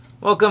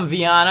Welcome,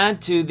 Viana,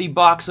 to the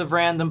Box of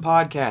Random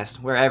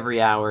podcast, where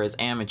every hour is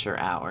amateur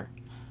hour.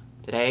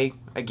 Today,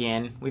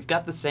 again, we've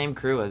got the same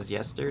crew as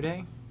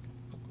yesterday.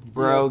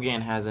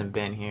 Brogan hasn't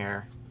been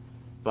here,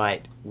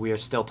 but we are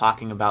still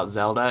talking about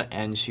Zelda,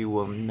 and she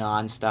will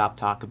non-stop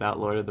talk about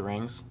Lord of the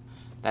Rings.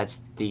 That's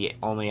the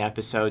only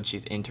episode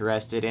she's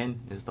interested in,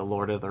 is the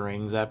Lord of the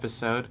Rings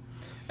episode.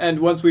 And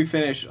once we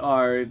finish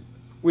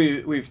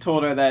we've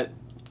told her that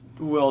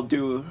we'll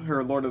do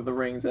her Lord of the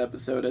Rings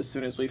episode as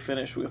soon as we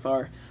finish with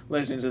our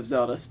Legend of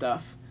Zelda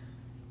stuff.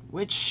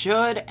 Which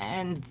should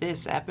end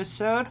this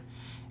episode.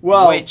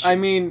 Well,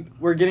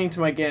 we're getting to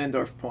my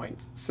Ganondorf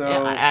point, so... Yeah,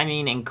 I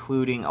mean,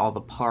 including all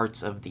the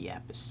parts of the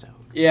episode.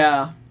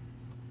 Yeah.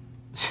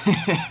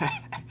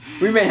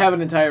 We may have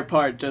an entire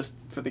part just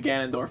for the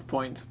Ganondorf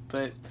point,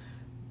 but...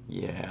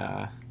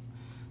 Yeah.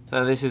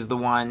 So this is the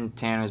one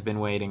Tanner's been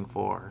waiting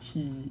for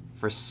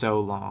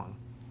so long.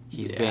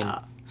 He's been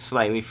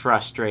slightly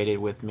frustrated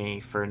with me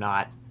for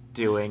not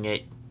doing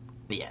it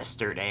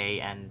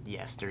yesterday,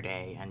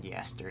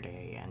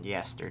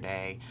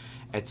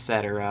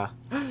 etc.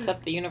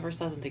 Except the universe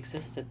hasn't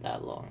existed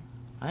that long.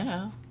 I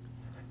know.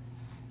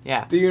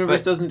 Yeah. The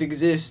universe doesn't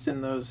exist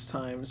in those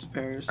times,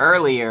 Paris.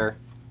 Earlier,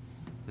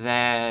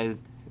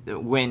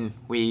 when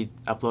we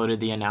uploaded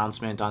the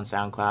announcement on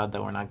SoundCloud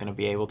that we're not going to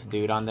be able to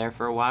do it on there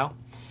for a while,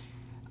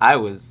 I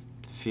was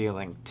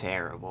feeling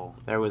terrible.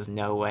 There was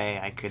no way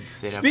I could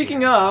sit up here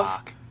and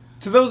talk.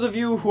 To those of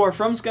you who are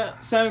from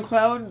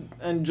SoundCloud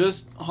and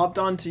just hopped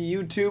onto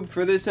YouTube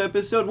for this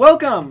episode,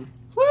 welcome!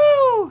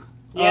 Woo!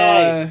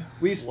 Yay!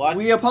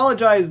 We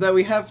apologize that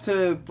we have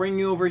to bring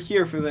you over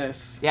here for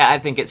this. Yeah, I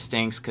think it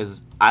stinks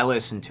because I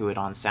listen to it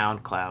on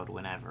SoundCloud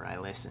whenever I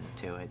listen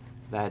to it.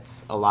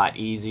 That's a lot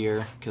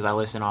easier because I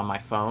listen on my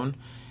phone,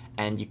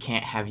 and you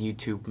can't have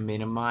YouTube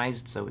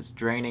minimized, so it's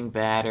draining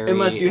battery.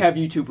 Unless you have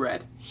YouTube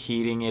Red.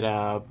 Heating it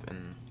up.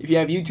 And if you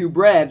have YouTube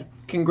Red,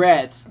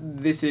 congrats.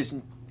 This is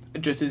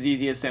just as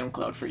easy as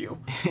SoundCloud for you.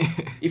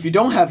 If you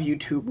don't have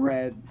YouTube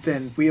Red,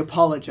 then we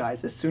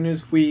apologize. As soon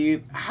as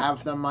we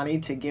have the money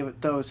to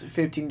give those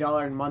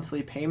 $15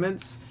 monthly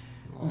payments,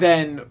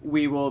 then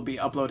we will be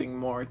uploading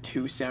more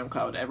to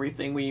SoundCloud.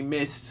 Everything we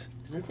missed.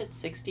 Isn't it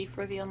 $60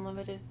 for the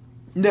unlimited?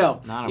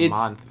 No. Not a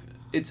month.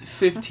 It's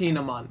 $15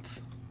 a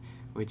month.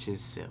 Which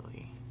is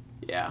silly.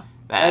 Yeah.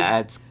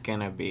 That's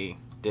gonna be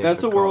difficult.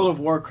 That's a World of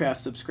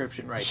Warcraft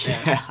subscription right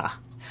there. Yeah.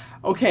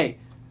 Okay.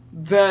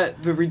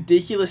 The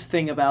ridiculous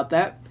thing about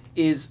that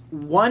is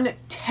 1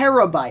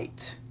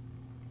 terabyte.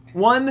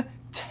 1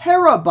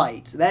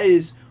 terabyte. That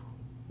is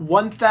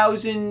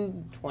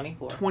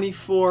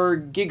 1,024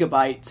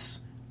 gigabytes.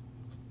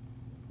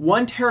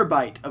 1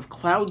 terabyte of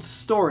cloud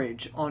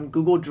storage on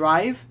Google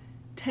Drive,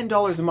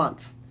 $10 a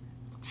month.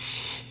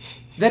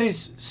 That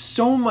is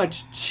so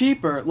much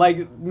cheaper.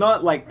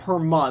 Not per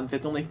month.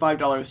 It's only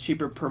 $5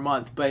 cheaper per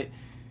month, but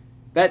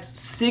that's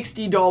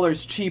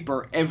 $60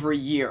 cheaper every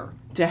year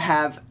to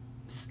have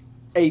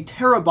a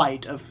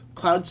terabyte of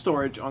cloud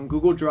storage on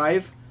Google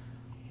Drive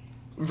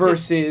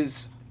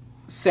versus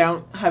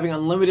having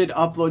unlimited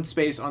upload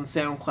space on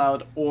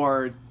SoundCloud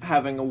or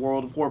having a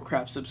World of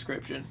Warcraft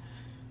subscription.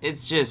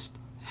 It's just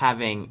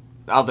having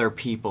other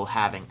people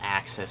having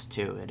access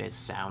to it is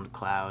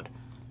SoundCloud.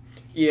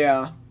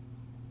 Yeah.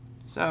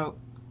 So,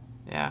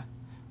 yeah.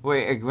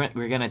 We're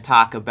going to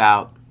talk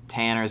about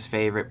Tanner's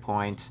favorite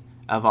point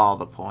of all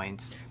the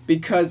points.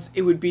 Because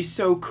it would be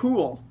so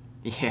cool.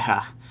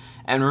 Yeah.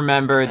 And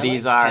remember,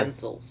 these like are...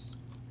 pencils.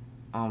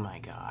 Oh my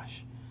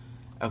gosh.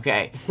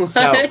 Okay, What?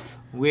 so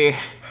we're...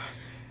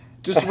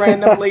 Just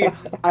randomly,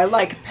 I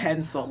like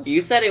pencils.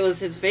 You said it was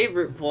his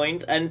favorite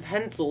point, and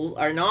pencils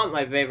are not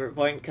my favorite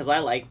point because I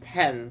like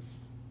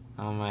pens.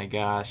 Oh my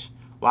gosh.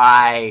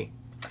 Why?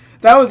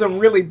 That was a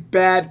really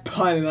bad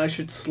pun, and I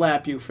should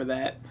slap you for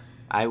that.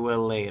 I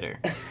will later.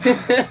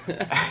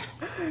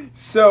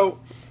 So,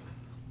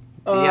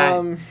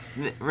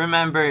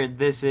 remember,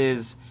 this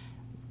is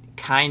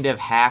kind of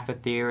half a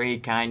theory,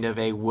 kind of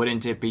a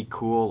wouldn't it be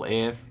cool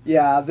if.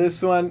 Yeah,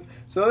 this one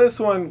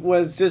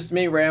was just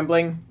me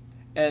rambling,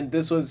 and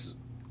this was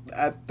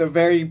at the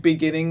very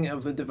beginning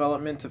of the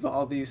development of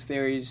all these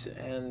theories,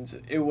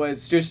 and it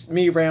was just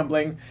me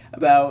rambling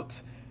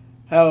about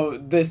how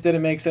this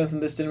didn't make sense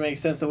and this didn't make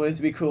sense, so wouldn't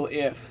it be cool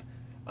if.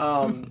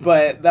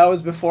 But that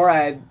was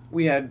before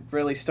we had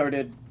really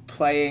started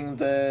playing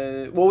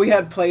we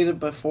had played it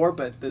before,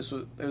 but it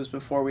was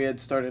before we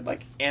had started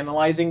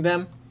analyzing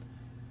them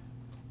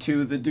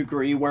to the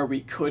degree where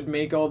we could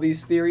make all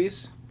these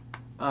theories.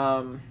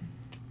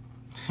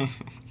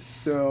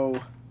 So...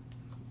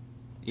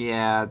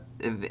 Yeah,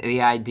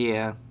 the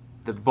idea,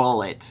 the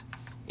bullet,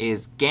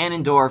 is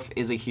Ganondorf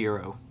is a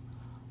hero.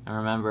 And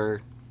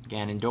remember,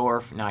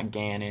 Ganondorf, not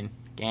Ganon.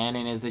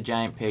 Ganon is the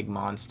giant pig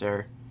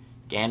monster.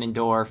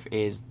 Ganondorf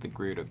is the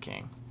Gerudo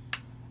King.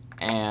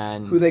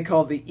 And who they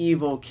call the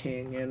evil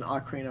king in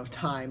Ocarina of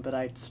Time, but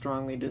I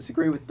strongly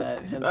disagree with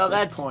that, hence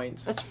this point.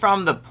 That's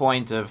from the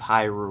point of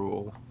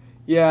Hyrule.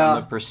 Yeah.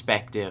 From the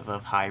perspective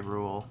of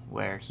Hyrule,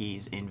 where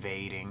he's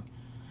invading.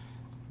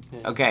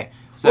 Okay,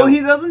 so Well,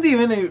 he doesn't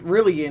even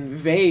really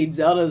invade.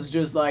 Zelda's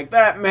just like,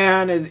 that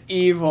man is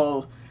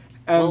evil.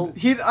 And Well-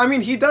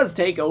 he does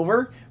take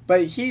over,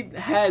 but he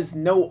has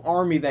no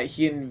army that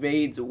he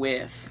invades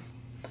with.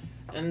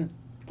 And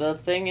the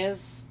thing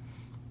is,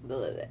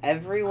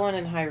 everyone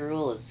in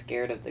Hyrule is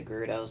scared of the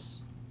Gerudos.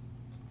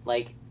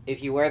 Like,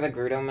 if you wear the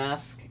Gerudo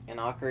mask in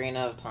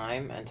Ocarina of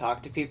Time and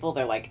talk to people,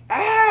 they're like,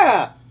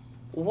 ah!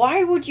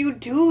 Why would you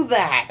do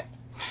that?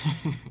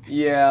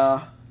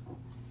 Yeah.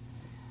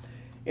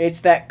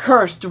 It's that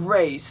cursed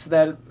race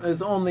that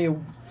is only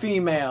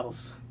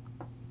females.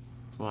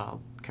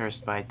 well,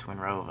 cursed by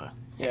Twinrova.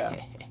 Yeah.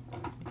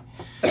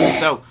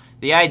 So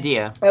the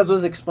idea As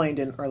was explained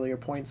in earlier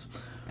points.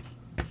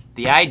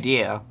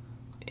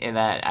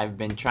 that I've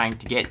been trying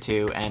to get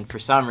to, and for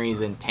some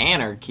reason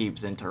Tanner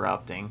keeps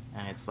interrupting,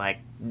 and it's like,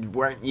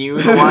 weren't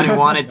you the one who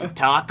wanted to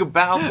talk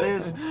about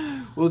this?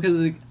 Well,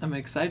 because I'm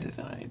excited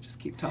and I just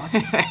keep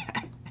talking.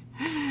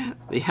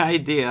 The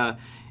idea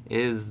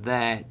is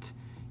that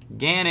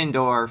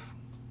Ganondorf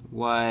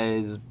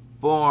was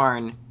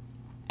born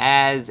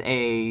as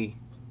a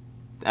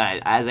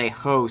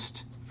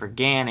host for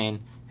Ganon,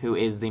 who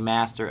is the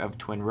master of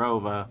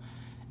Twinrova,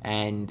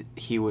 and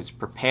he was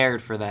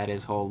prepared for that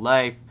his whole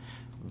life.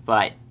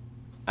 But,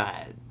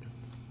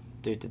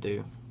 do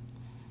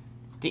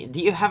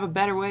you have a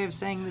better way of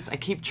saying this? I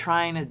keep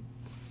trying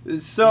to.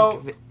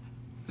 So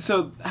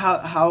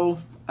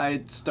how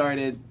I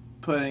started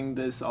putting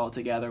this all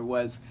together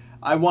was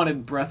I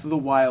wanted Breath of the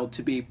Wild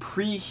to be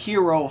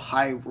pre-hero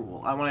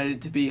Hyrule. I wanted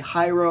it to be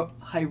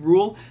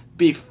Hyrule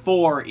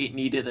before it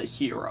needed a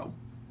hero.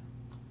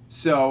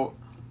 So,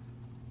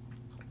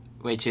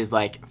 Which is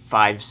like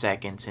 5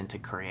 seconds into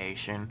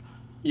creation.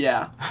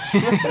 yeah,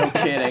 no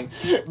kidding.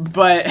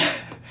 But,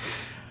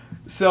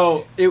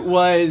 so it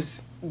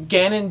was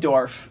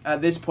Ganondorf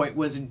at this point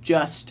was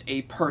just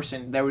a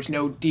person. There was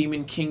no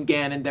Demon King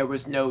Ganon, there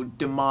was no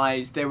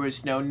Demise, there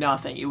was no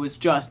nothing. It was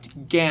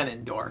just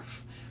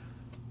Ganondorf.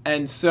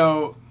 And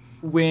so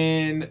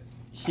when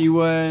he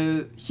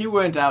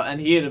went out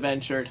and he had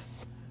adventured.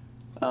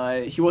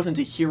 He wasn't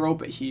a hero,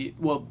 but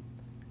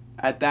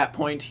at that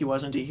point he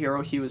wasn't a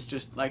hero. He was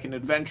just like an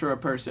adventurer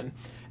person.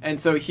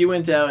 And so he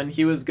went out and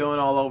he was going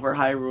all over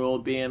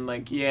Hyrule being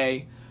like,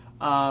 yay.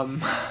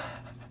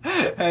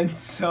 And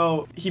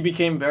so he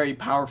became very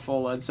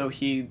powerful, and so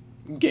he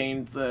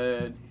gained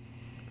the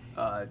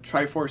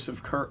Triforce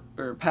of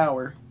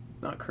power,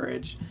 not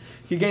courage.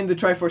 He gained the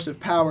Triforce of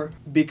power.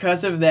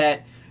 Because of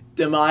that,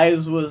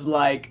 Demise was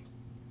like,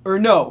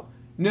 no.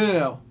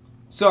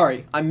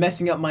 Sorry, I'm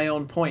messing up my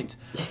own point.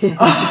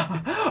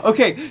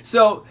 Okay,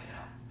 so,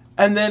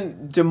 and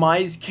then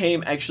Demise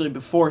came actually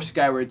before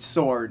Skyward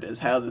Sword, is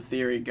how the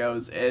theory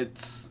goes.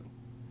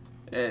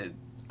 I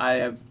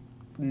have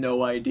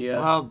no idea.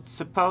 Well,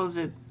 suppose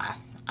it.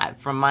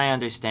 From my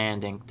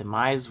understanding,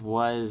 Demise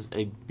was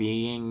a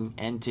being,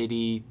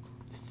 entity,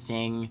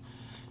 thing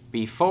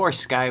before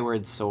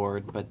Skyward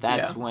Sword, but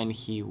that's when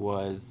he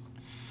was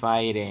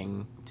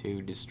fighting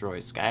to destroy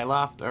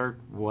Skyloft or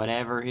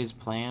whatever his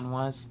plan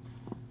was.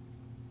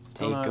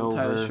 Still not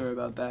entirely sure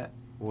about that.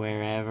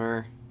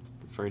 Wherever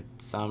for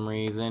some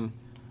reason.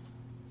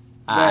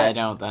 But I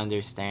don't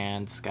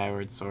understand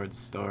Skyward Sword's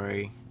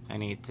story. I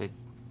need to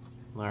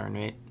learn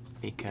it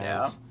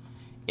because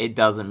it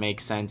doesn't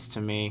make sense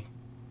to me.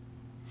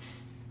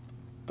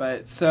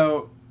 But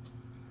so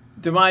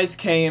Demise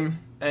came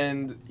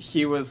and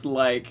he was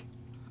like,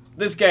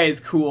 this guy is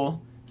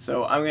cool,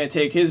 so I'm going to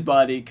take his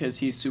body because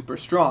he's super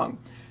strong.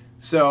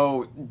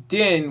 So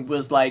Din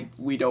was like,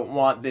 we don't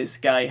want this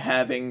guy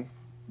having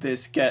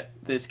this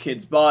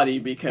kid's body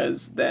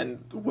because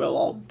then we'll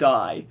all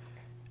die.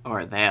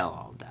 Or they'll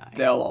all die.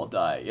 They'll all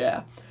die,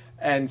 yeah.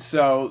 And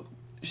so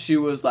she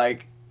was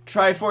like,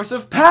 Triforce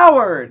of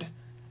Powered!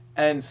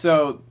 And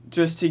so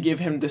just to give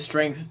him the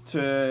strength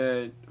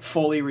to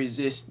fully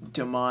resist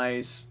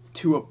Demise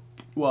to a,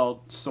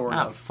 well, sort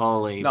Not of.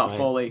 fully. Not but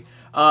fully.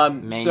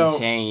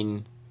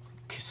 maintain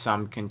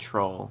some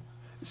control.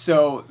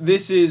 So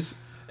this is,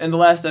 in the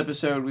last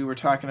episode we were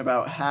talking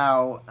about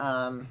how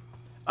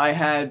I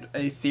had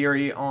a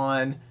theory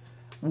on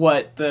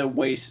where the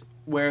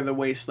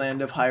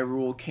wasteland of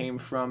Hyrule came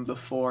from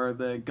before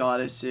the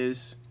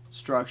goddesses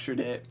structured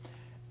it.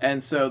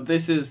 And so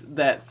this is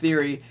that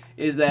theory,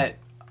 is that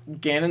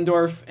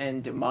Ganondorf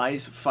and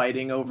Demise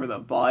fighting over the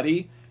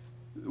body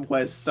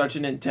was such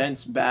an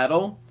intense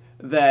battle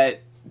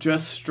that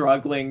just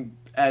struggling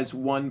as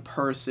one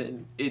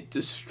person, it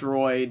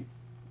destroyed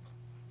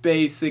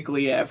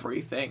basically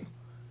everything.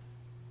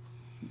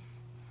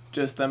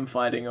 Just them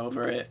fighting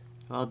over it.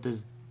 Well,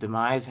 does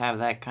Demise have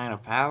that kind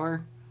of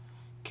power?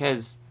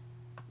 Because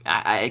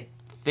I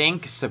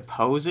think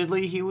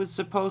supposedly he was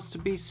supposed to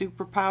be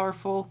super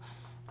powerful,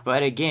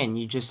 but again,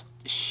 you just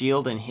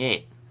shield and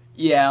hit.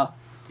 Yeah.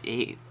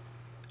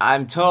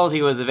 I'm told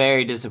he was a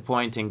very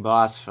disappointing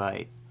boss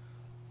fight.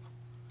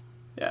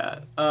 Yeah.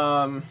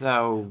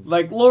 So,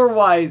 like,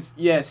 lore-wise,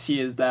 yes, he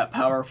is that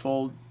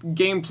powerful.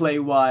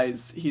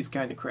 Gameplay-wise, he's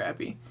kind of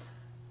crappy.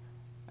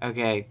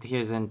 okay,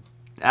 here's an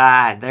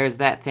there's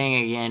that thing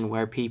again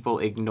where people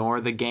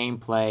ignore the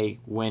gameplay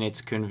when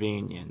it's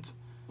convenient.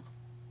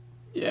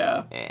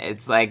 Yeah.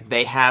 It's like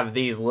they have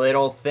these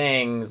little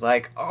things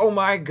like, oh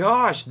my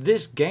gosh,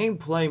 this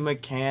gameplay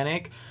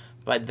mechanic,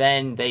 but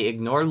then they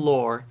ignore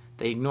lore,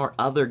 they ignore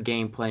other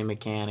gameplay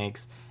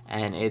mechanics,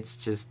 and it's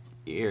just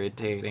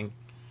irritating.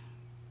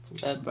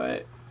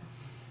 But,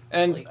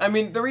 and I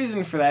mean, the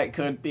reason for that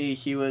could be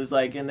he was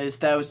like in this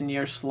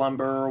 1,000-year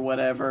slumber or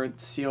whatever,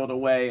 sealed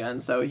away,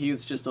 and so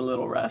he's just a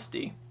little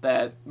rusty.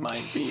 That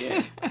might be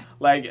it.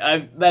 Like,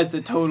 that's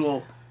a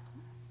total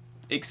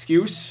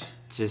excuse.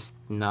 Just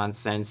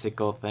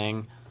nonsensical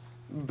thing.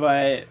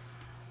 But,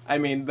 I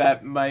mean,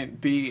 that might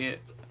be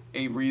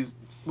a reason,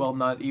 well,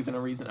 not even a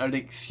reason, an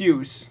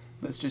excuse.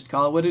 Let's just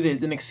call it what it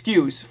is, an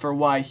excuse for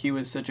why he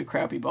was such a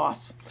crappy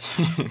boss.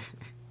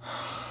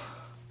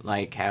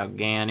 Like how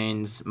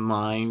Ganon's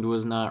mind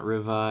was not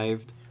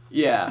revived.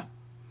 Yeah.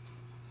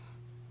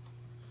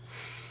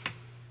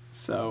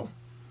 So,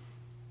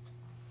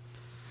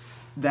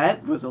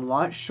 that was a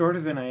lot shorter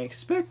than I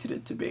expected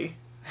it to be.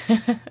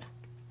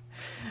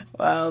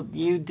 Well,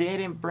 you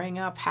didn't bring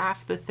up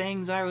half the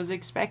things I was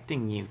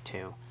expecting you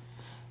to.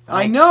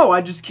 I know,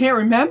 I just can't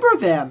remember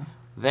them.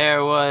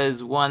 There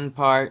was one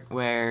part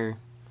where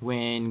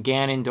when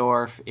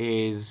Ganondorf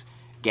is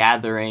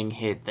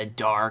gathering the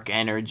dark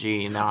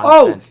energy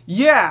nonsense. Oh,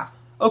 yeah!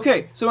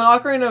 Okay, so in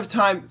Ocarina of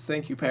Time...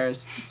 Thank you,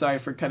 Paris. Sorry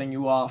for cutting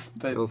you off,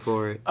 but... Go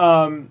for it.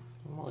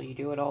 Well, you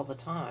do it all the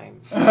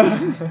time.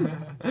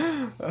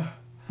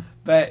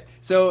 But,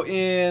 so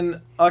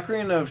in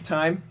Ocarina of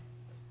Time,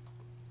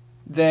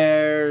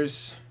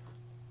 there's...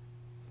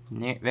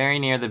 Very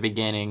near the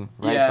beginning,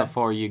 right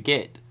before you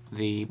get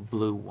the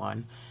blue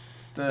one.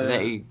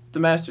 The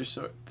Master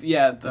Sword.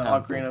 Yeah, the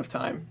Ocarina of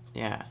Time.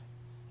 Yeah.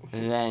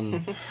 And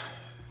then...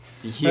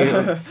 I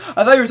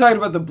thought you were talking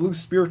about the blue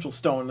spiritual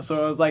stone,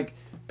 so I was like,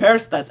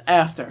 Paris, that's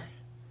after.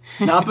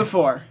 Not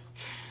before.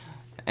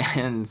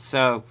 And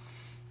so,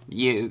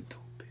 you...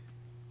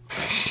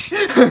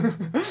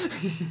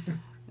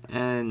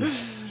 And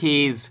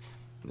he's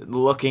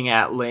looking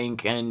at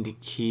Link, and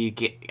he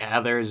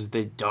gathers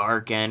the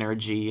dark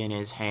energy in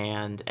his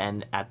hand,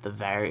 and at the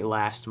very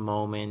last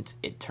moment,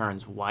 it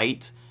turns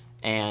white,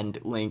 and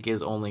Link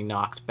is only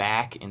knocked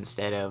back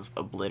instead of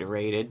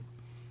obliterated.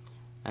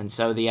 And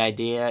so the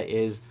idea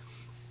is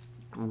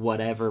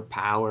whatever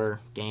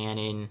power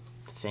Ganon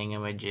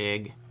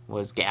thingamajig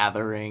was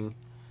gathering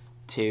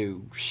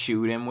to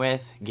shoot him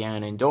with,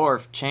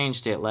 Ganondorf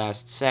changed it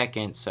last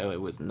second so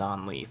it was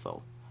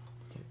non-lethal.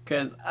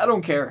 Because I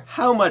don't care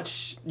how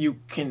much you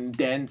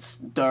condense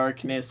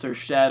darkness or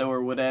shadow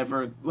or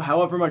whatever,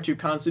 however much you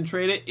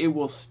concentrate it, it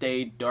will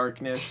stay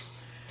darkness.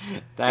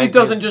 It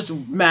doesn't just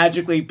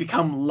magically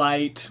become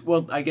light.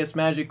 Well, I guess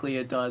magically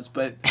it does,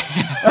 but...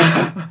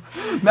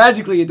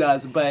 magically it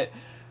does, but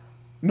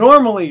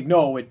normally,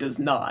 no, it does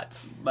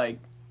not. Like,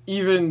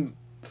 even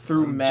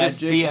through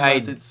magic,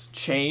 unless it's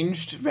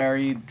changed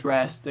very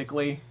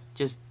drastically.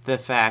 Just the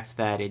fact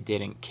that it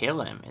didn't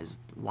kill him is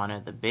one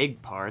of the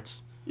big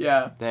parts.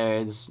 Yeah.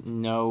 There's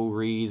no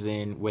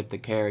reason with the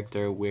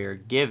character we're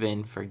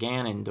given for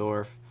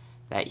Ganondorf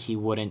that he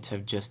wouldn't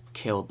have just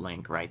killed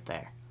Link right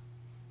there.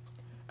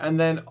 And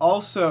then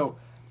also,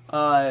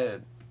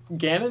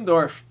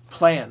 Ganondorf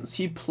plans,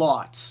 he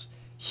plots.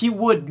 He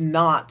would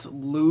not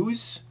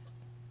lose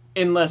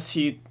unless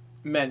he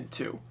meant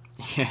to.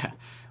 Yeah,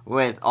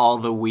 with all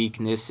the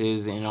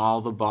weaknesses in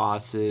all the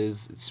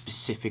bosses,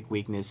 specific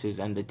weaknesses,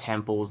 and the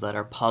temples that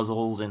are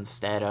puzzles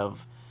instead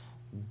of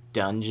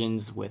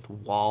dungeons with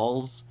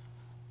walls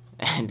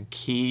and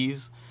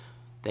keys.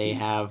 They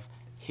have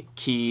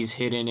keys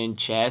hidden in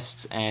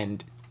chests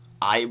and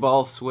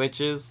eyeball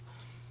switches.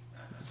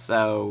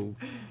 So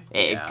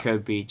it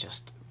could be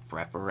just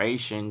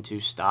preparation to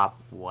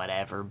stop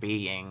whatever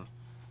being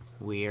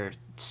we're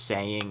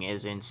saying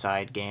is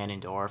inside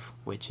Ganondorf,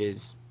 which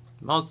is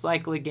most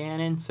likely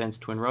Ganon, since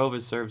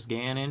Twinrova serves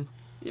Ganon.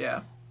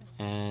 Yeah.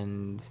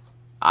 And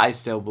I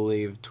still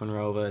believe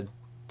Twinrova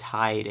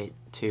tied it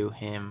to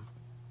him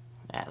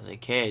as a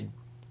kid,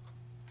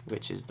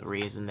 which is the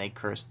reason they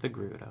cursed the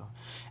Gerudo.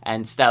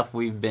 And stuff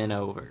we've been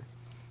over.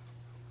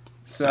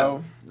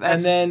 So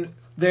and then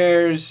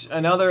there's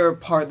another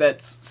part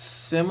that's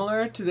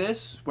similar to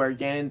this, where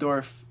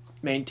Ganondorf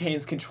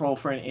maintains control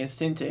for an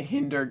instant to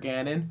hinder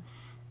Ganon.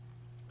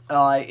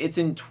 It's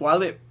in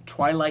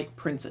Twilight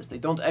Princess. They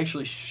don't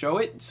actually show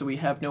it, so we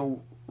have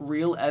no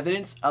real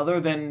evidence other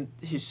than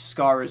his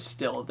scar is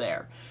still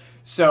there.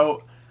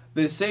 So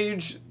the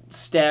sage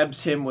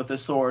stabs him with a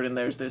sword, and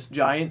there's this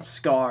giant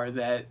scar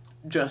that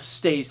just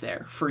stays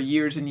there for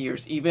years and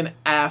years, even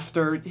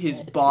after his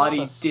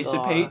body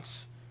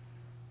dissipates.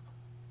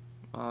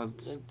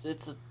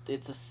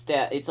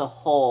 It's a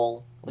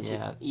hole, which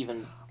is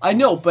even. I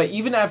know, but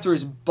even after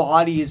his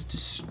body is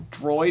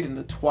destroyed in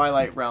the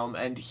Twilight Realm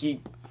and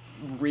he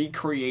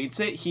recreates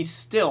it, he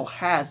still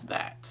has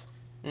that.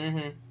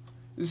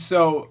 Mm-hmm.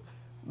 So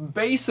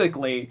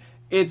basically,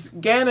 it's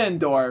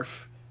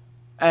Ganondorf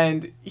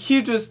And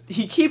he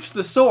keeps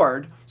the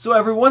sword, so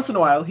every once in a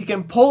while he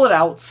can pull it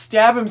out,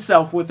 stab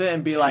himself with it,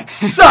 and be like,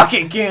 "Suck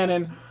it,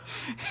 Ganon!"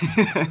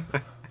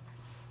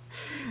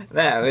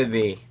 That would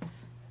be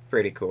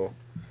pretty cool.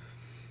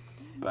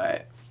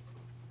 But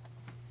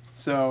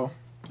so,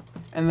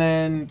 and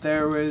then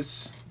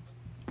there's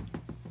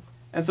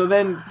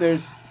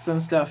some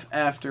stuff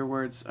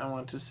afterwards I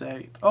want to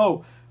say.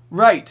 Oh,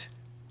 right.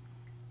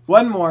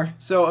 One more.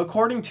 So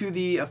according to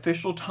the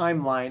official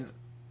timeline,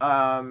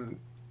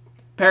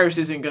 Paris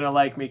isn't gonna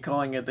like me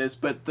calling it this,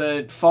 but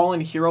the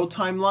Fallen Hero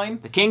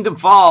timeline. The kingdom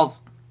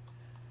falls.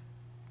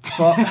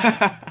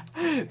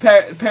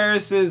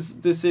 Paris's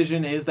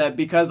decision is that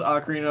because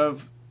Ocarina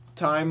of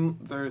Time,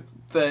 the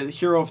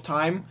Hero of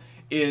Time,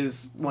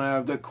 is one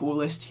of the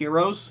coolest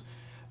heroes,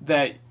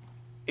 that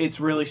it's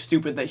really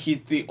stupid that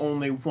he's the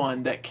only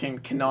one that can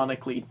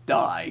canonically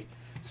die.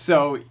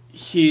 So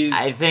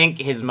I think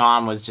his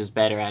mom was just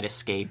better at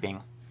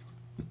escaping.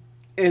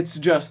 It's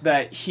just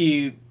that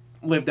he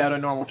lived out a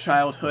normal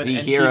childhood The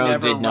and hero he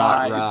never did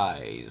not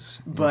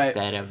rise. But-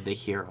 Instead of the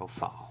hero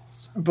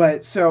falls.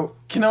 But so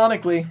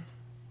canonically,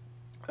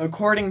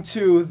 according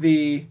to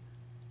the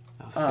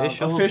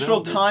official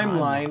Zelda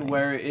timeline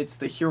where it's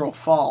the hero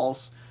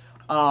falls,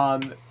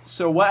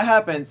 so what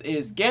happens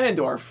is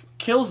Ganondorf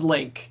kills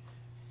Link,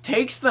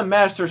 takes the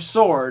Master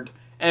Sword,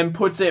 and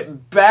puts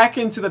it back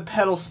into the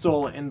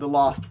pedestal in the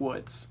Lost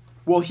Woods.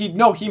 Well, he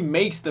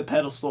makes the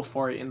pedestal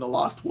for it in the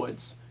Lost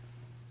Woods.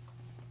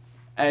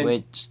 And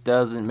Which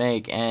doesn't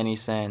make any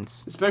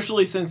sense.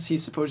 especially since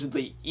he's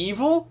supposedly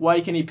evil, why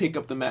can he pick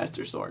up the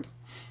Master Sword?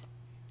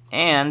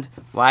 And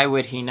why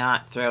would he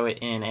not throw it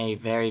in a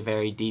very,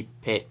 very deep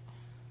pit?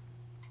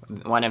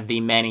 One of the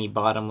many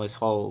bottomless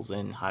holes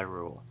in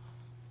Hyrule.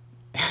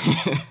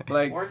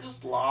 Like, Or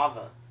just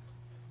lava.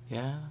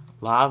 Yeah,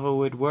 lava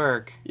would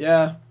work.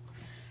 yeah.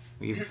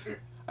 We've,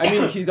 I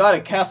mean, he's got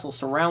a castle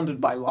surrounded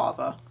by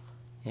lava.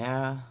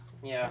 yeah,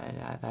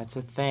 Yeah. that's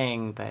a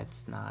thing.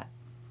 That's not.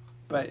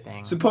 But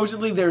Thing.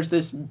 supposedly there's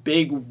this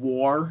big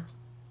war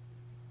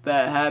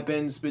that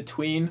happens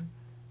between,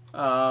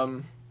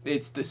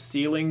 it's the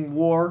Sealing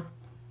War,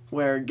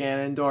 where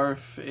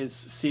Ganondorf is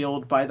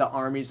sealed by the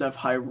armies of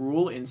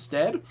Hyrule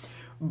instead.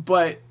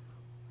 But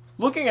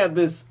looking at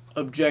this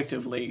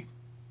objectively,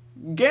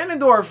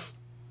 Ganondorf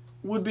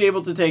would be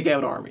able to take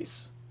out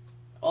armies.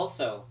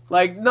 Also,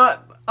 Like,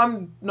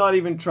 I'm not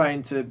even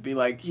trying to be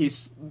like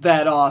he's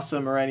that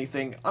awesome or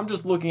anything. I'm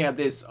just looking at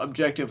this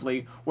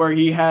objectively, where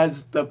he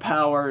has the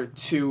power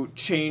to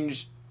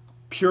change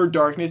pure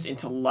darkness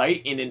into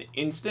light in an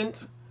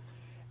instant,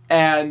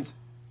 and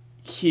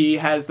he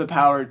has the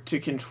power to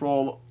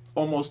control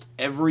almost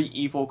every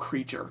evil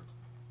creature.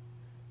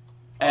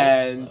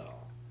 And also,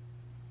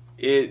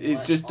 it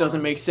What just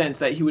doesn't make armies? sense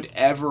that he would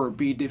ever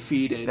be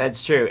defeated.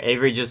 That's true.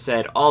 Avery just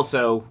said,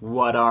 also,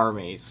 what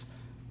armies?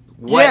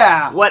 What,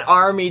 Yeah! What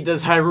army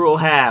does Hyrule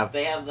have?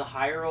 they have the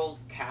Hyrule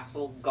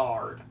Castle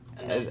Guard,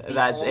 and that's the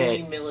That's only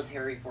it.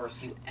 military force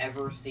you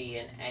ever see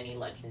in any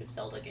Legend of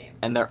Zelda game.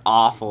 And they're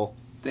awful.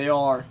 They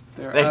are.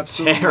 They're They're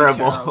absolutely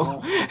terrible.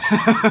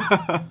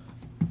 terrible.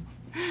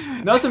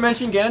 Not to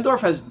mention,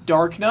 Ganondorf has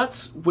Dark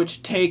Nuts,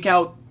 which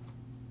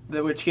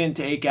can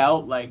take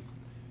out like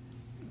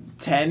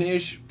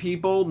 10-ish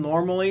people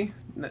normally,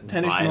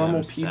 10-ish By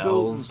normal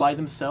people themselves. by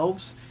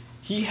themselves.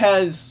 He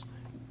has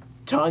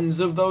tons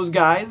of those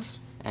guys.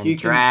 and He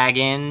can-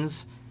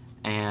 dragons,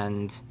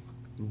 and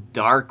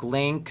dark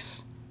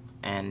links,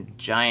 and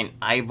giant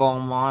eyeball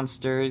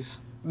monsters.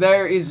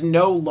 There is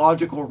no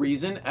logical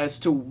reason as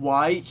to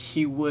why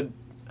he would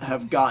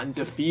have gotten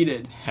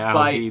defeated How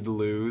by he'd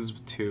lose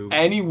to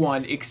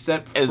anyone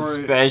except for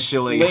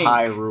especially Link.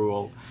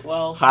 Hyrule.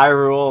 Well,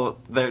 Hyrule,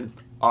 their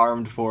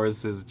armed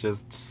forces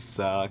just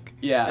suck.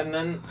 Yeah. and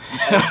then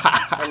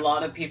a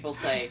lot of people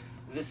say,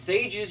 the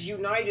sages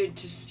united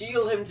to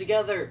steal him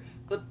together.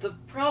 But the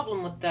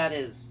problem with that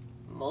is,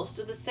 most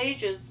of the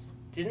sages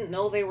didn't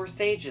know they were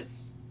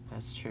sages.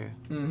 That's true.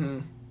 Mm-hmm.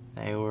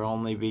 They were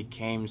only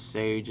became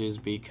sages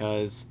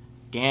because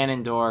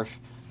Ganondorf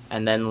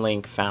and then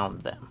Link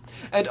found them.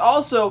 And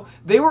also,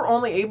 they were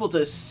only able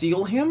to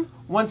seal him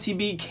once he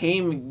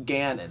became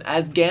Ganon.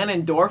 As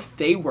Ganondorf,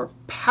 they were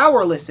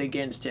powerless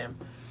against him.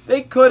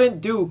 They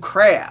couldn't do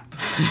crap.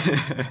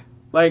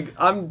 Like,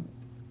 I'm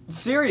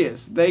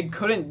serious. They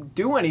couldn't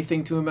do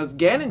anything to him as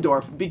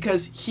Ganondorf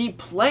because he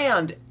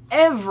planned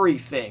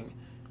everything.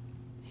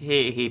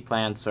 He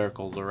planned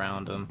circles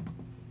around him.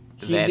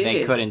 He They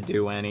did. couldn't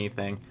do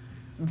anything.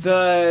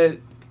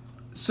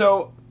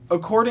 So,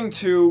 according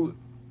to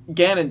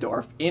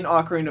Ganondorf in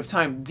Ocarina of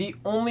Time, the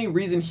only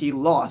reason he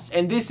lost,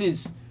 and this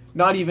is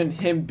not even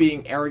him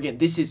being arrogant,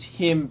 this is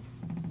him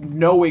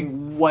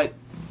knowing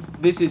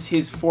this is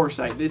his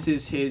foresight, this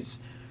is his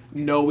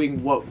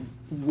knowing what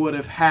would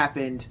have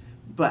happened,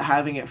 but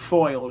having it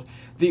foiled.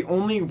 The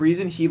only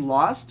reason he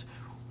lost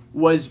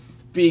was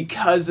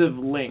because of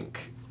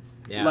Link.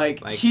 Yeah,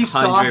 Like, he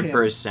saw him.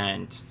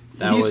 100%.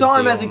 He saw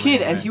him as a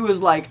kid, and he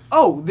was like,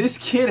 oh, this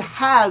kid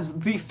has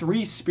the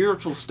 3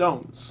 spiritual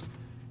stones.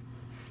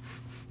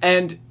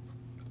 And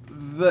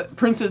the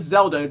Princess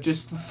Zelda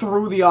just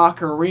threw the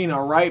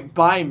ocarina right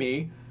by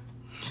me.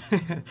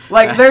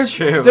 Like, That's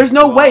true. there's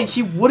no way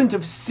he wouldn't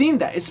have seen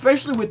that,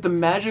 especially with the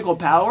magical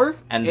power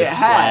And the it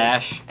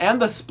splash. has.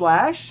 And the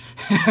splash.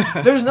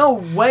 There's no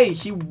way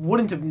he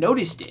wouldn't have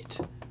noticed it.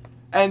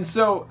 And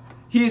so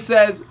he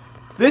says,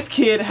 this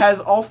kid has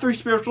all 3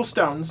 spiritual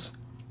stones,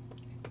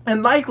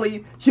 and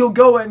likely he'll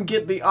go and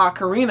get the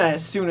ocarina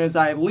as soon as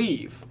I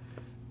leave.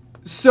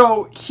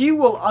 So he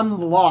will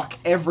unlock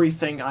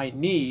everything I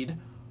need.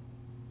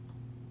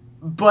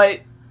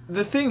 But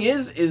the thing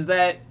is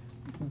that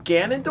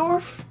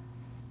Ganondorf,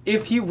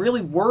 if he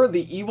really were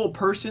the evil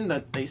person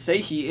that they say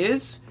he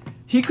is,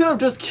 he could have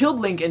just killed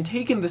Link and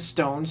taken the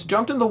stones,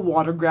 jumped in the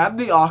water, grabbed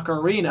the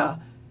ocarina,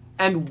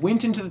 and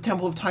went into the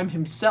Temple of Time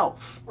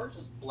himself. Or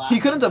just He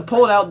couldn't have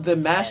pulled out the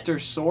Princess's Master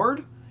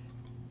Sword,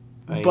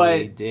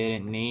 But he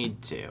didn't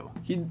need to.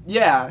 he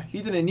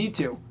didn't need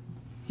to.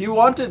 He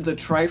wanted the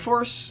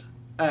Triforce,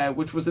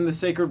 which was in the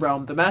Sacred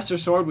Realm. The Master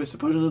Sword was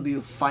supposedly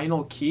the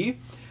final key,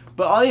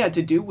 but all he had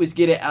to do was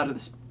get it out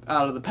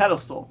of the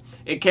pedestal.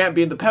 It can't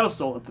be in the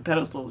pedestal if the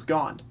pedestal is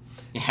gone.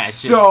 Yeah,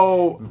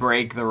 So just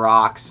break the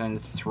rocks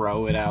and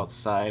throw it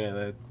outside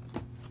of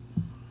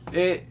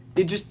the...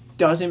 it just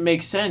doesn't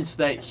make sense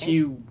that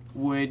he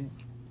would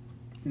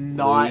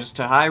not. Lose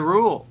to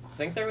Hyrule. I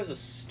think there was a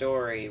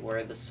story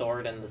where the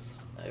sword and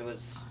there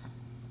was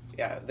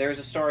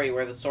a story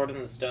where the sword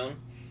and the stone,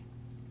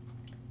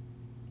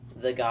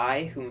 the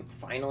guy who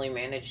finally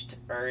managed to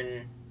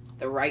earn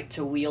the right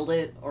to wield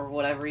it, or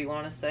whatever you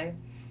want to say,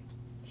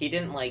 he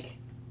didn't, like,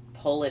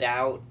 pull it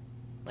out,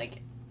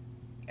 like,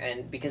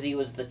 and because he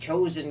was the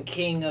chosen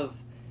king of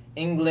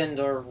England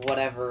or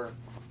whatever,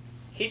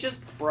 he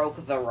just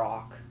broke the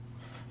rock.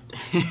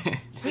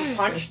 He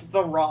punched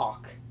the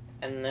rock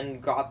and then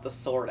got the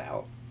sword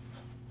out.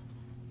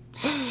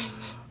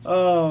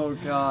 Oh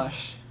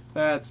gosh,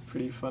 that's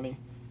pretty funny.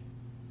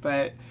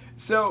 But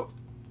so,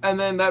 and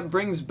then that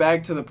brings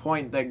back to the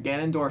point that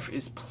Ganondorf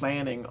is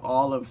planning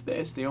all of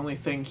this. The only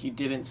thing he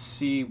didn't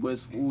see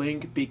was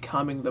Link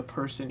becoming the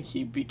person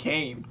he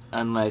became.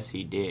 Unless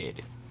he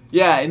did.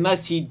 Yeah,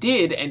 unless he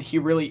did, and he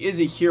really is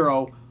a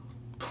hero,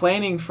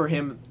 planning for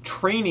him,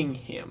 training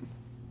him.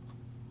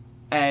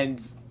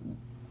 And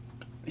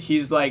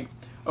he's like,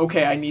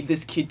 okay, I need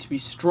this kid to be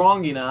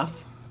strong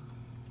enough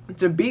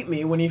to beat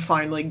me when he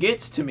finally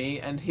gets to me,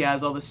 and he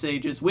has all the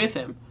sages with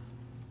him.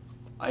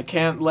 I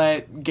can't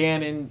let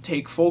Ganon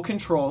take full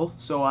control,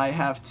 so I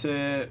have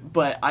to...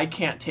 But I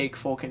can't take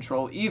full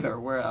control either.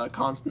 We're at a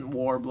constant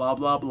war, blah,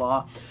 blah,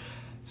 blah.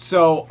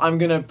 So I'm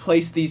going to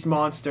place these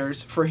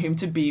monsters for him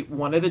to beat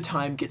one at a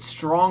time, get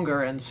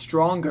stronger and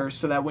stronger,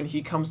 so that when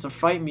he comes to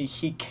fight me,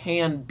 he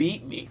can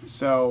beat me.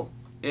 So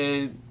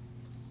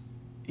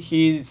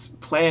he's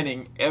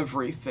planning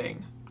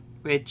everything.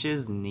 Which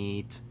is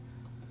neat.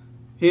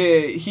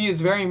 He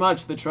is very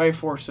much the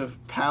Triforce of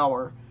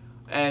power,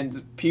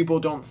 and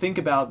people don't think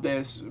about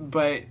this,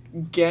 but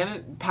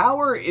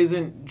power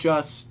isn't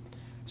just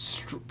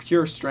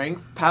pure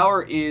strength.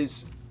 Power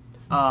is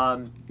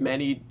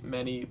many,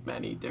 many,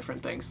 many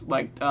different things.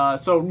 Like,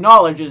 so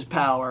knowledge is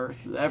power.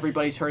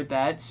 Everybody's heard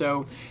that.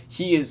 So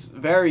he is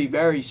very,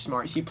 very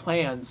smart. He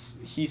plans,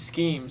 he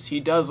schemes,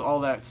 he does all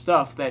that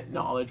stuff that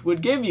knowledge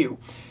would give you.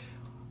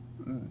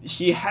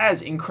 He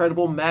has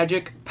incredible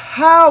magic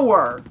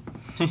power.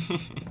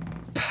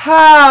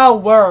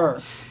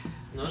 Power!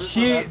 Notice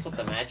how that's what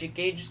the magic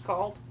gauge is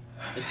called?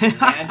 It's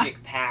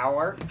magic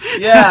power.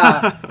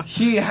 Yeah,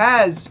 he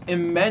has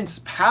immense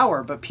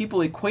power, but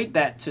people equate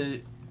that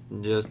to...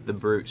 Just the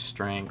brute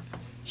strength.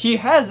 He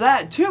has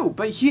that too,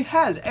 but he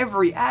has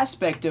every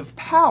aspect of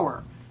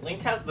power.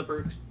 Link has the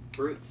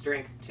brute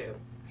strength too.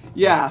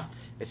 Yeah.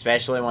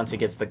 Especially once he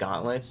gets the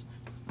gauntlets.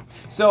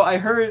 So I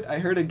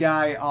heard a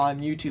guy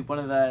on YouTube, one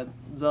of the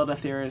Zelda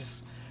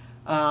theorists,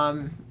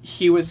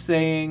 he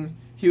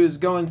was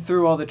going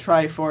through all the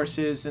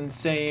Triforces and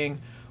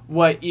saying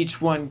what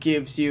each one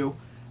gives you.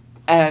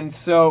 And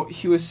so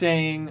he was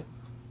trying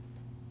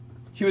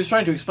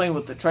to explain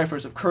what the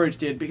Triforce of Courage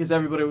did, because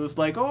everybody was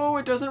like, oh,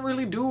 it doesn't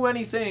really do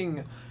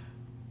anything.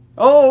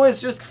 Oh, it's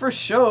just for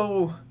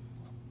show.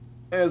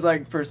 It was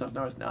like, first off,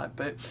 no, it's not.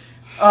 But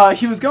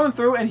he was going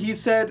through and he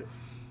said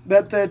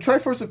that the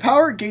Triforce of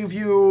Power gave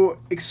you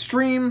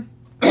extreme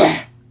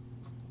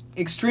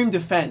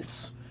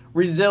defense,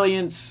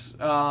 resilience,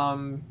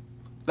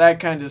 that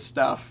kind of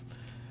stuff.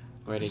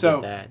 Where'd he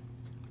get that?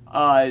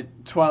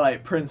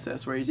 Twilight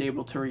Princess, where he's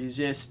able to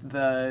resist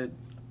the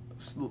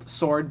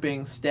sword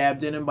being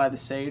stabbed in him by the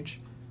sage.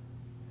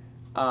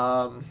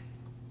 And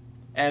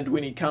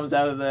when he comes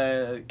out of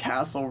the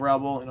castle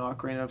rubble in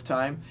Ocarina of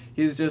Time,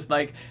 he's just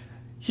like,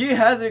 he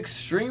has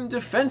extreme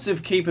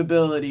defensive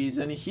capabilities,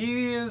 and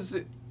he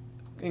is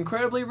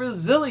incredibly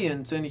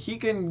resilient, and he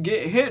can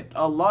get hit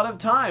a lot of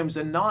times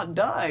and not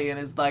die. And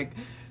it's like,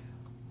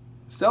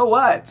 so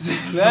what?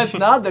 That's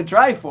not the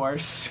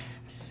Triforce.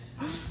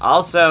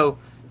 Also,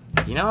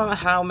 you know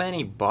how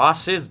many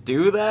bosses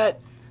do that?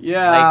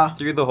 Yeah. Like,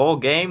 through the whole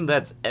game,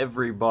 that's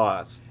every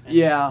boss.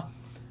 Yeah.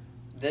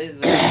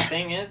 The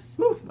thing is,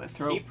 Whew, my he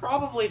throat.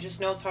 probably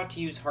just knows how to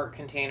use heart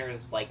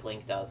containers like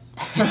Link does.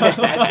 I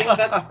think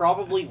that's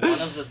probably one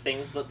of the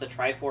things that the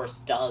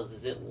Triforce does,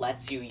 is it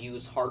lets you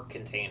use heart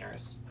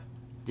containers.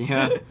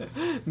 Yeah.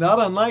 Not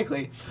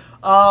unlikely.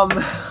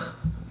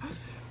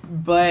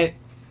 But,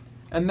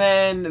 and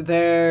then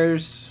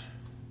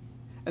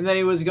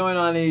he was going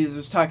on, he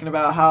was talking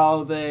about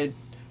how the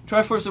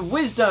Triforce of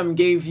Wisdom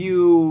gave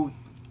you,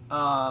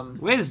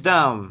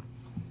 Wisdom.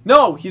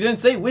 no, he didn't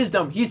say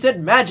wisdom, he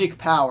said magic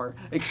power,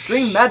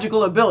 extreme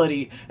magical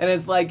ability, and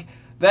it's like,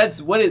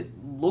 that's what it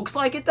looks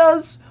like it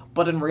does,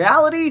 but in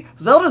reality,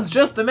 Zelda's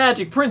just the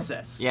magic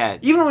princess. Yeah.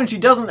 Even when she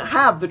doesn't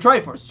have the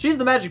Triforce, she's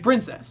the magic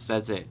princess.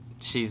 That's it.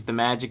 She's the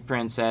magic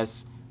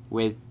princess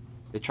with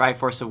the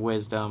Triforce of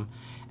Wisdom.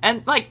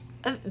 And, like,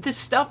 this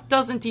stuff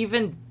doesn't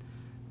even...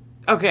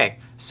 Okay,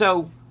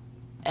 so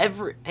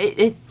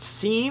it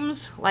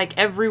seems like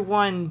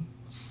everyone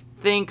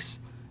thinks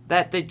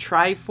that the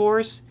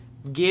Triforce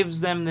gives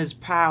them this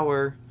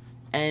power,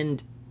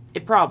 and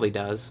it probably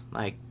does.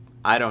 Like,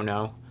 I don't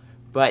know.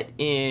 But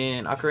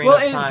in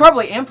Ocarina of Time... it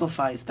probably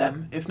amplifies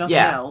them, if nothing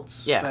Yeah,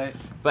 else. yeah.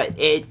 But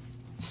it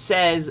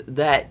says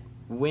that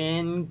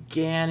when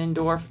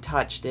Ganondorf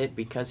touched it,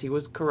 because he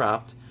was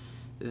corrupt,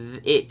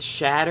 it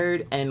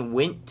shattered and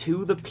went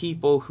to the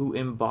people who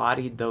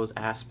embodied those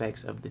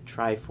aspects of the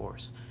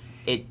Triforce.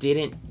 It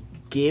didn't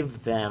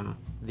give them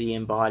the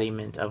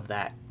embodiment of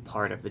that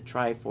part of the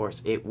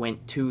Triforce. It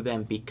went to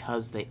them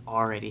because they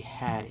already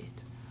had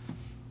it.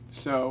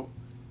 So,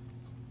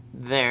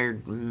 Their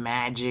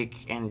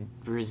magic and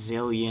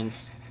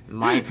resilience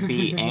might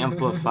be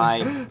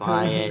amplified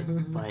by it,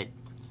 but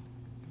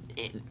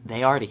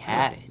they already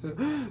had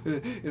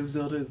it. if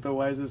Zelda is the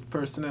wisest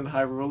person in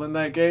Hyrule in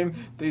that game,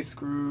 they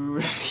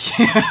screw.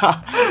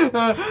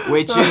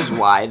 Which is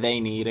why they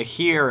need a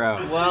hero.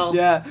 Well,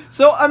 Yeah.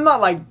 So I'm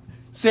not like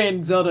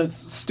saying Zelda's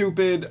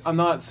stupid. I'm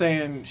not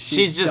saying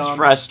She's just dumb.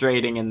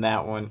 frustrating in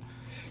that one.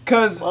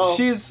 Because Well-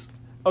 she's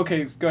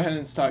okay. Go ahead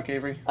and talk,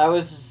 Avery. I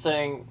was just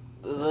saying,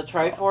 the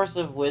Triforce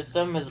of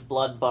Wisdom is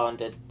blood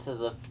bonded to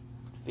the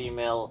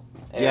female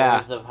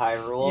heirs of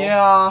Hyrule.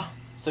 Yeah.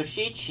 So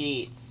she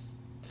cheats.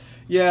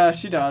 Yeah,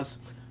 she does.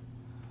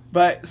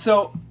 But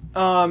so,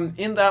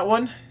 in that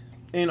one,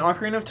 in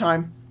Ocarina of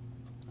Time,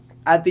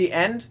 at the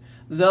end,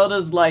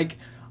 Zelda's like,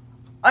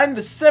 "I'm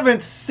the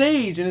seventh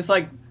sage," and it's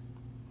like,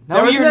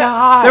 No, you're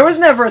not. There was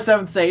never a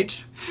seventh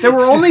sage. There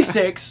were only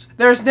 6.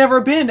 There's never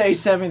been a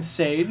seventh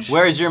sage.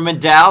 Where's your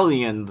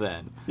medallion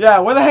then? Yeah,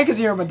 where the heck is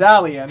your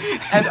medallion?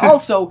 And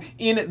also,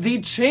 in the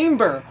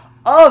Chamber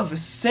of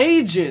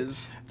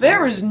Sages,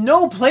 there is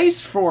no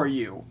place for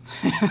you.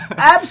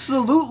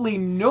 Absolutely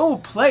no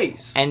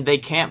place. And they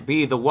can't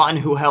be the one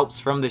who helps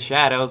from the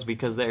shadows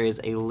because there is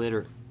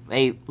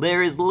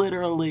there is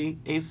literally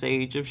a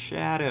Sage of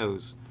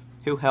Shadows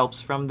who helps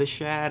from the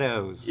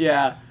shadows.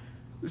 Yeah.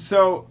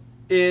 So,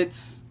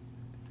 It's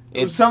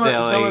some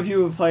silly. of you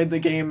who have played the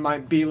game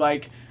might be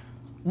like,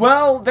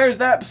 well, there's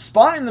that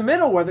spot in the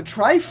middle where the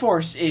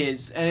Triforce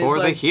is. And for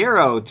it's the like,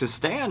 hero to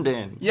stand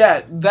in.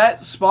 yeah,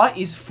 that spot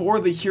is for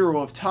the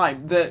Hero of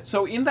Time.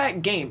 So in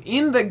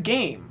the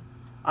game,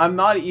 I'm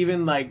not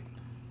even like...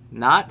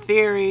 Not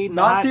theory,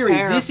 Not theory.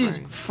 This is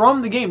paraphrase.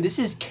 from the game. This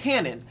is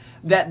canon.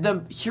 That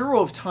the Hero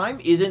of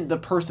Time isn't the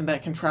person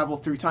that can travel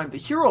through time. The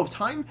Hero of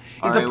Time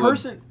is the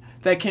person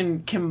that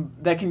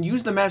can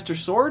use the Master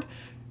Sword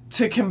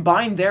to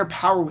combine their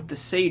power with the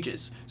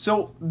sages.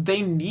 So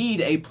they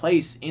need a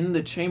place in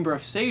the Chamber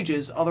of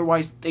Sages,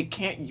 otherwise they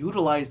can't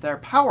utilize their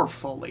power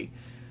fully.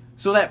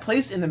 So that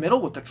place in the middle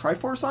with the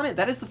Triforce on it,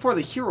 that is for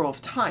the Hero of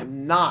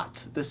Time,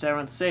 not the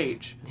Seventh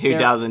Sage. Who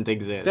doesn't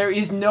exist. There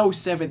is no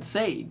Seventh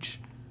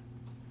Sage.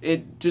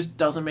 It just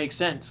doesn't make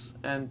sense.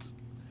 And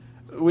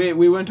we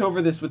went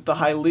over this with the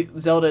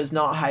Zelda is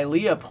not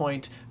Hylia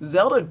point.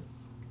 Zelda,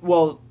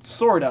 well,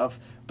 sort of,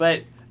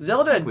 but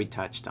Zelda, we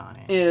touched on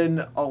it.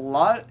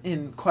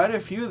 in quite a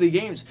few of the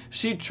games,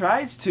 she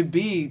tries to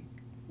be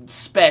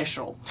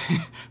special.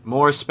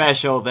 More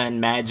special than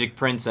Magic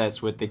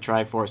Princess with the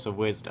Triforce of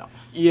Wisdom.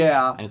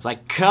 Yeah. And it's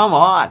like, come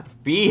on,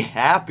 be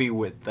happy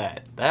with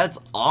that. That's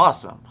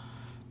awesome.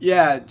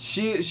 Yeah,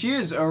 she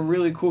is a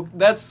really cool...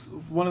 That's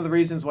one of the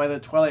reasons why the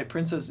Twilight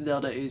Princess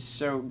Zelda is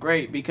so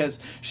great, because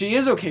she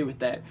is okay with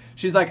that.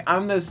 She's like,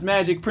 I'm this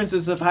magic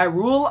princess of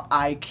Hyrule,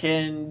 I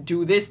can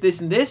do this, this,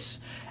 and this,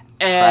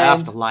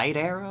 and Craft light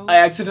arrows? I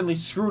accidentally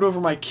screwed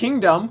over my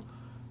kingdom,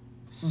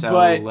 So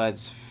but-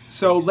 let's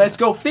let's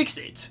go fix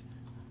it.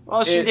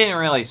 Well, she didn't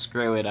really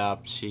screw it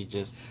up. She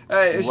just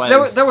There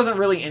wasn't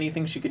really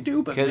anything she could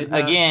do, but because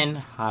Midna,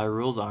 again,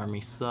 Hyrule's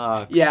army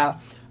sucks. yeah,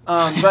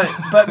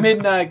 but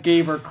Midna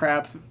gave her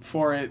crap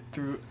for it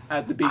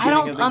at the beginning I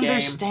don't of the game.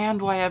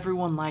 understand why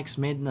everyone likes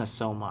Midna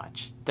so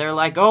much. They're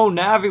like, oh,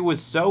 Navi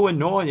was so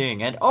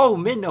annoying, and oh,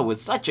 Midna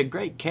was such a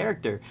great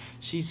character.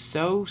 She's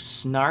so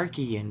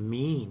snarky and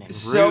mean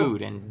and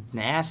rude and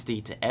nasty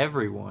to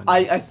everyone.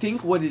 I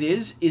think what it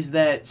is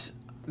that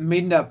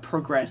Midna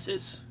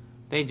progresses.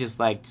 They just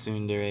like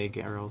tsundere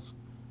girls.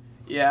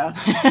 Yeah.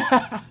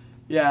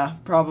 Yeah,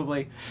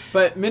 probably.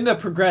 But Midna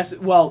progresses.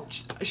 Well,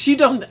 she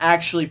doesn't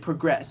actually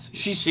progress.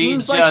 She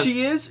seems like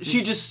she is.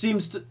 She just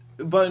seems to.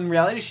 But in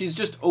reality, she's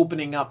just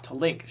opening up to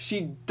Link.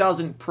 She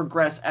doesn't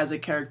progress as a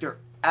character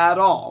at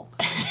all.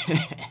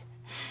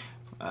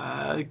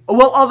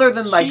 Well, other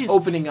than like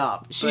opening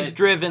up. She's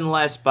driven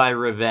less by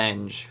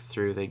revenge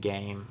through the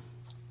game.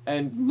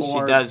 And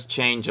more. She does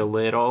change a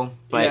little,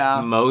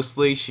 but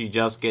mostly she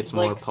just gets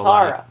more like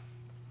polite.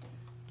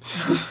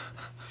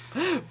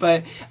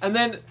 But, and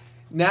then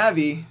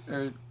Navi,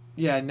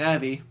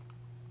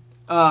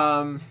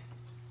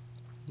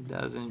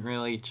 doesn't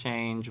really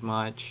change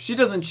much. She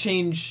doesn't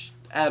change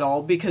at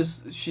all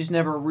because she's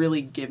never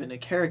really given a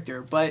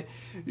character, but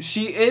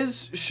she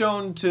is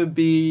shown to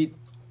be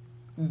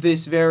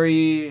this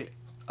very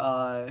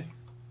Clever.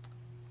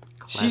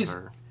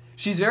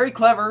 She's very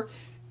clever.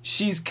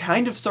 She's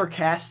kind of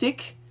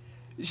sarcastic.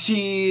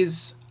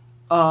 She's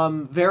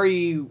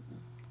very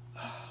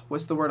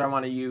what's the word I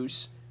want to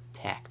use?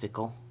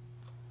 Tactical.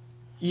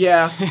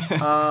 Yeah.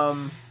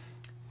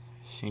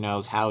 She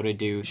knows how to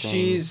do things.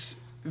 She's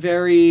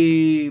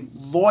very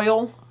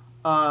loyal.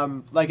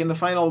 Like in the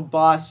final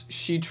boss,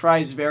 she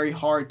tries very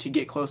hard to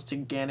get close to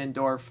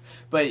Ganondorf,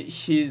 but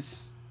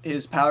his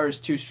power is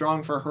too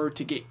strong for her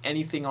to get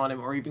anything on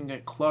him or even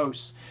get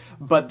close.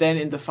 But then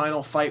in the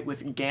final fight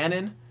with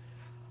Ganon,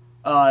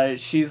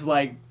 she's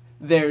like,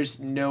 there's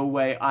no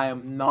way I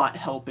am not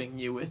helping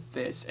you with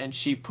this, and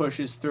she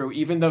pushes through,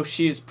 even though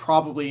she is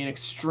probably in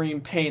extreme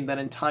pain that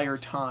entire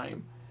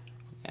time.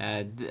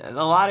 A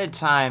lot of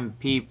time,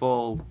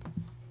 people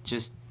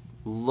just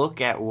look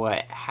at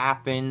what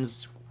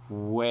happens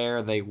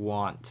where they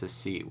want to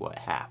see what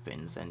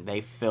happens, and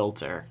they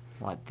filter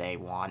what they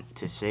want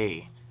to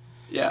see.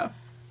 Yeah.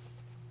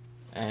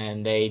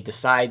 And they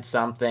decide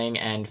something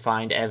and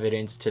find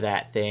evidence to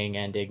that thing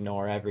and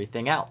ignore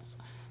everything else.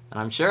 And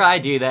I'm sure I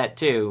do that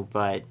too,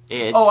 but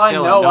it's still I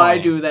know annoying. I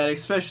do that,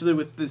 especially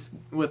with the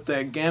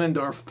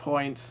Ganondorf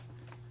points.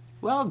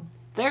 Well,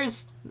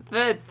 there's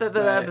the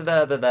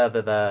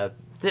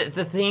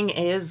thing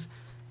is,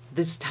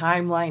 this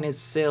timeline is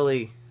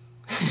silly.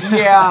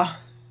 Yeah.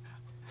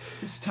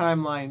 This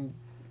timeline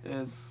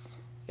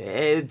is...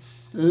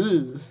 It's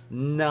Ugh.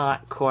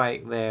 not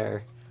quite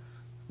there.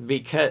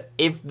 Because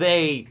if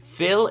they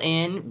fill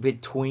in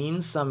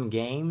between some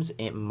games,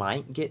 it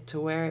might get to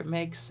where it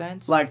makes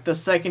sense. Like the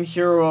second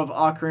hero of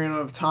Ocarina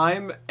of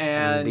Time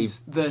and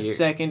the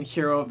second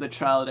hero of the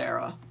Child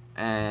Era.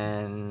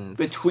 And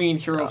between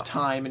Hero of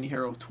Time and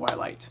Hero of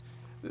Twilight.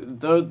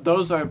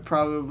 Those are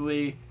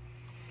probably...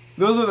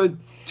 Those are the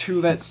two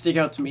that stick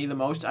out to me the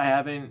most. I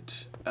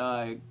haven't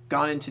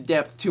gone into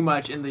depth too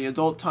much in the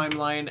adult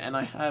timeline, and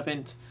I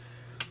haven't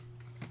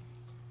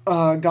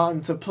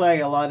gotten to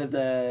play a lot of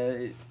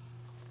the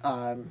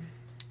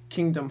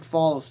Kingdom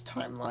Falls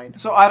timeline.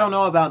 So I don't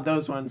know about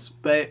those ones,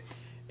 but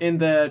in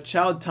the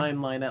child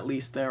timeline at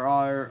least, there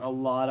are a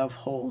lot of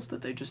holes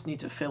that they just need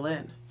to fill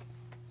in.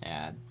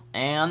 Yeah,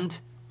 and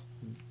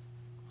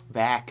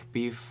back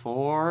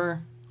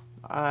before...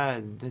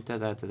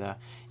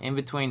 in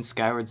between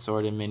Skyward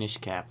Sword and Minish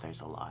Cap,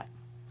 there's a lot.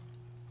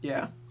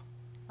 Yeah.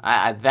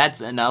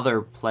 That's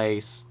another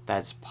place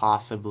that's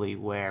possibly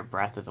where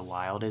Breath of the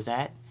Wild is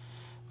at,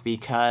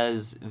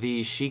 because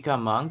the Sheikah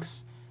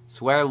monks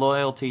swear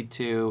loyalty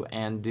to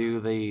and do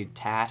the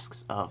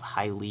tasks of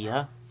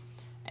Hylia,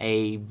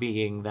 a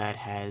being that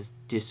has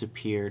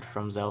disappeared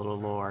from Zelda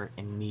lore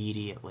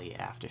immediately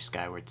after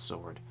Skyward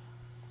Sword.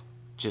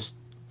 Just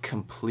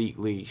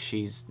completely,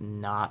 she's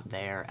not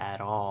there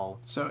at all.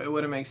 So it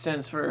wouldn't make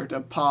sense for her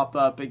to pop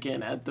up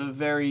again at the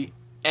very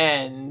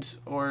end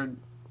or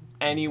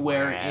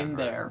anywhere in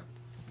there.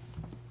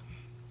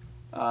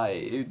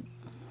 It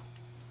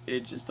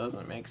just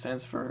doesn't make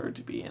sense for her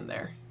to be in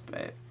there.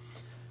 But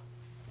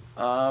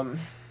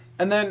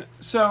and then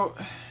so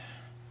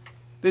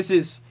this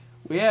is,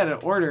 we had an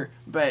order,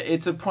 but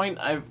it's a point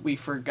we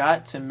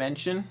forgot to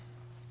mention.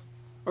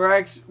 Or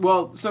actually,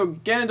 well, so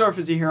Ganondorf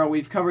is a hero.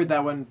 We've covered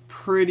that one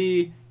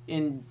pretty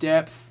in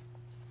depth.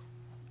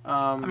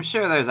 I'm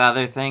sure there's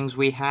other things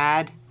we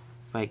had,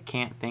 but I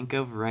can't think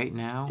of right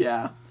now.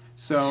 Yeah.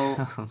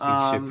 So we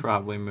should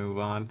probably move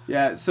on.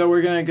 Yeah. So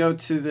we're gonna go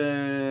to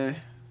the.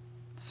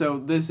 So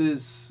this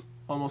is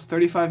almost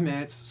 35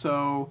 minutes.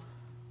 So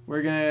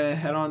we're gonna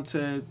head on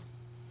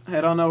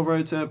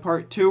over to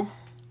part 2.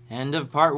 End of part